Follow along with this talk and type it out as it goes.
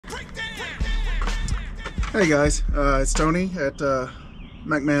Hey guys, it's Tony at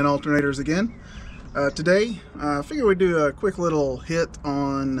McMahon Alternators again. Today, I figured we'd do a quick little hit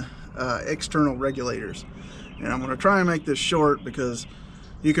on external regulators. And I'm going to try and make this short because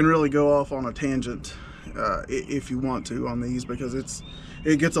you can really go off on a tangent if you want to on these, because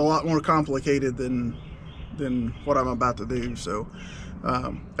it gets a lot more complicated than what I'm about to do. So,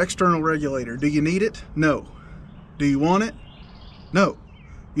 external regulator, do you need it? No. Do you want it? No,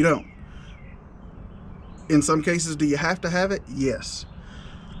 you don't. In some cases, do you have to have it? Yes.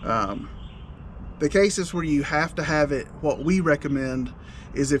 The cases where you have to have it, what we recommend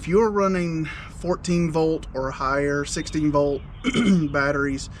is if you're running 14 volt or higher, 16 volt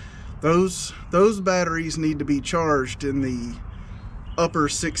batteries, those batteries need to be charged in the upper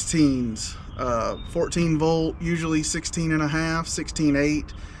 16s. 14 volt, usually 16 and a half,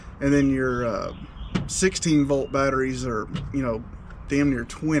 16.8, and then your 16 volt batteries are, damn near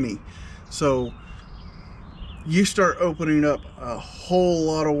 20. So you start opening up a whole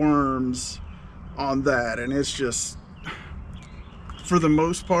lot of worms on that, and it's just, for the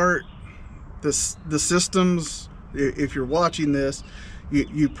most part, the systems, if you're watching this,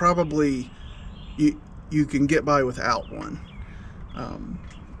 you probably you can get by without one.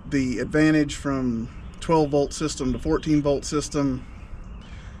 The advantage from 12 volt system to 14 volt system,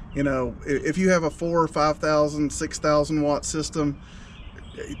 if you have a 4,000 or 5,000, 6,000 watt system,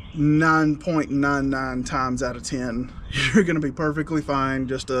 9.99 times out of 10 you're going to be perfectly fine.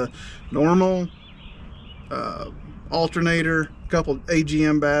 Just a normal alternator, a couple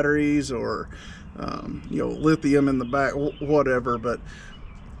AGM batteries, or lithium in the back, whatever. But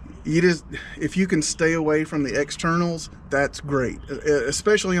if you can stay away from the externals, that's great,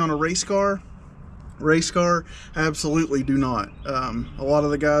 especially on a race car. Absolutely do not. A lot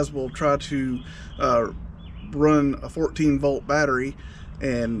of the guys will try to run a 14 volt battery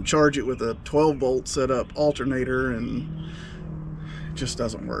and charge it with a 12 volt setup alternator, and it just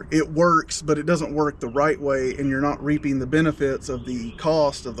doesn't work. It works, but it doesn't work the right way, and you're not reaping the benefits of the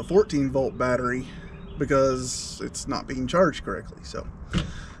cost of the 14 volt battery because it's not being charged correctly. So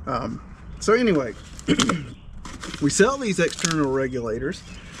anyway, we sell these external regulators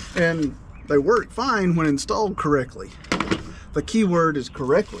and they work fine when installed correctly. The key word is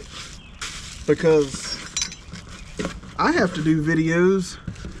correctly, because I have to do videos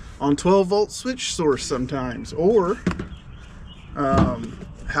on 12 volt switch source sometimes, or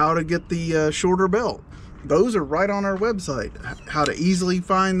how to get the shorter belt. Those are right on our website. How to easily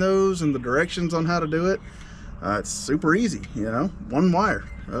find those and the directions on how to do it. It's super easy, one wire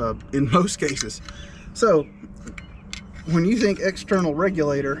in most cases. So when you think external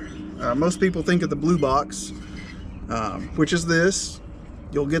regulator, most people think of the blue box, which is this.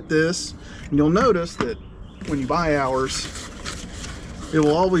 You'll get this, and you'll notice that when you buy ours, it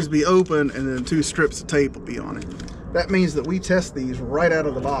will always be open, and then 2 strips of tape will be on it. That means that we test these right out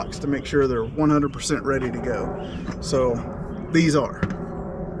of the box to make sure they're 100% ready to go. So these are.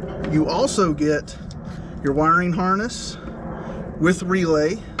 You also get your wiring harness with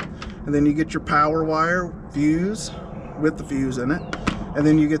relay, and then you get your power wire fuse with the fuse in it, and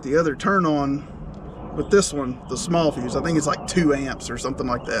then you get the other turn on with this one, the small fuse. I think it's like 2 amps or something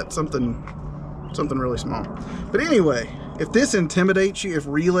like that, something really small. But anyway, if this intimidates you, if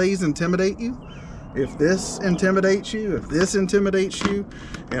relays intimidate you, if this intimidates you,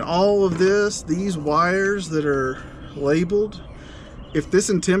 and all of these wires that are labeled, if this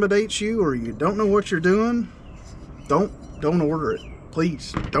intimidates you or you don't know what you're doing, don't order it.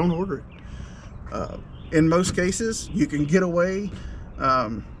 Please don't order it. In most cases, you can get away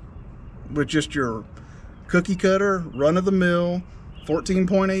with just your cookie cutter, run-of-the-mill,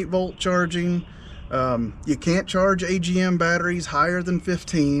 14.8 volt charging. You can't charge AGM batteries higher than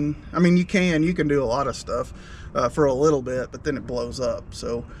 15. I mean, you can do a lot of stuff for a little bit, but then it blows up.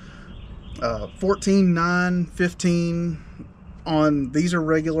 So 14, 9, 15 on these are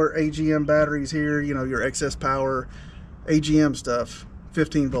regular AGM batteries here, your excess power AGM stuff,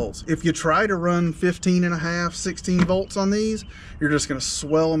 15 volts. If you try to run 15 and a half, 16 volts on these, you're just going to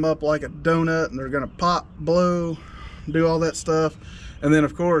swell them up like a donut, and they're going to pop, blow, do all that stuff. And then,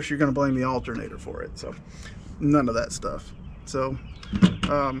 of course, you're going to blame the alternator for it. So none of that stuff. So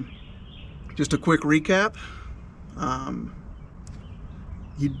just a quick recap.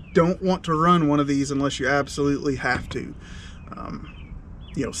 You don't want to run one of these unless you absolutely have to.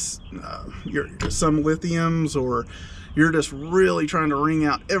 Some lithiums, or you're just really trying to wring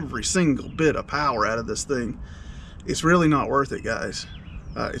out every single bit of power out of this thing. It's really not worth it, guys.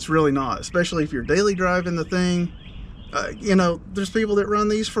 It's really not, especially if you're daily driving the thing. There's people that run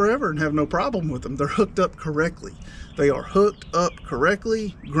these forever and have no problem with them. They're hooked up correctly. They are hooked up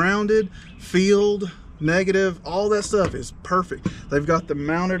correctly, grounded, filled, negative, all that stuff is perfect. They've got them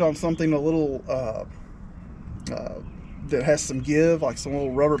mounted on something a little that has some give, like some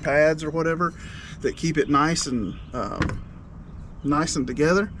little rubber pads or whatever, that keep it nice and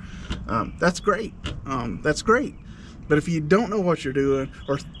together. That's great. That's great. But if you don't know what you're doing,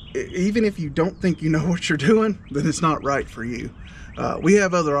 or even if you don't think you know what you're doing, then it's not right for you. We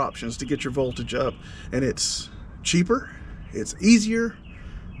have other options to get your voltage up, and it's cheaper, it's easier,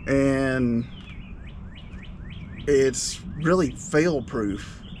 and it's really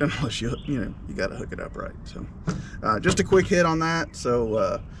fail-proof, unless you got to hook it up right. So just a quick hit on that.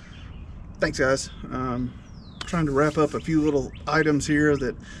 So thanks, guys. Trying to wrap up a few little items here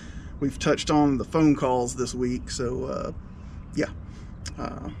that we've touched on the phone calls this week. So yeah.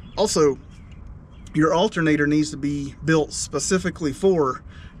 Also, your alternator needs to be built specifically for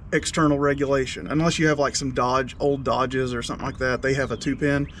external regulation, unless you have like some old Dodges or something like that. They have a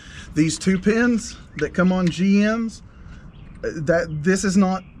 2-pin. These 2 pins that come on GMs, this is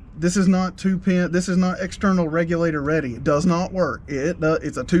not 2-pin. This is not external regulator ready. It does not work.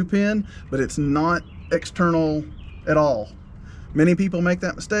 It's a 2-pin, but it's not external at all. Many people make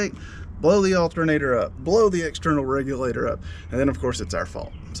that mistake. Blow the alternator up, blow the external regulator up, and then of course it's our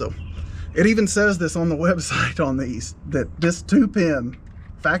fault. So it even says this on the website on these, that this 2-pin,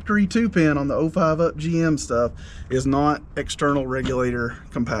 factory 2-pin on the 05 up GM stuff is not external regulator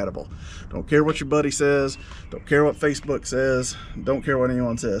compatible. Don't care what your buddy says, don't care what Facebook says, don't care what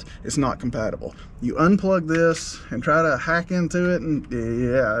anyone says, it's not compatible. You unplug this and try to hack into it, and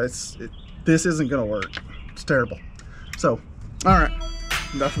yeah, this isn't gonna work. It's terrible. So, all right,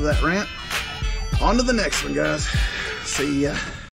 enough of that rant. On to the next one, guys. See ya.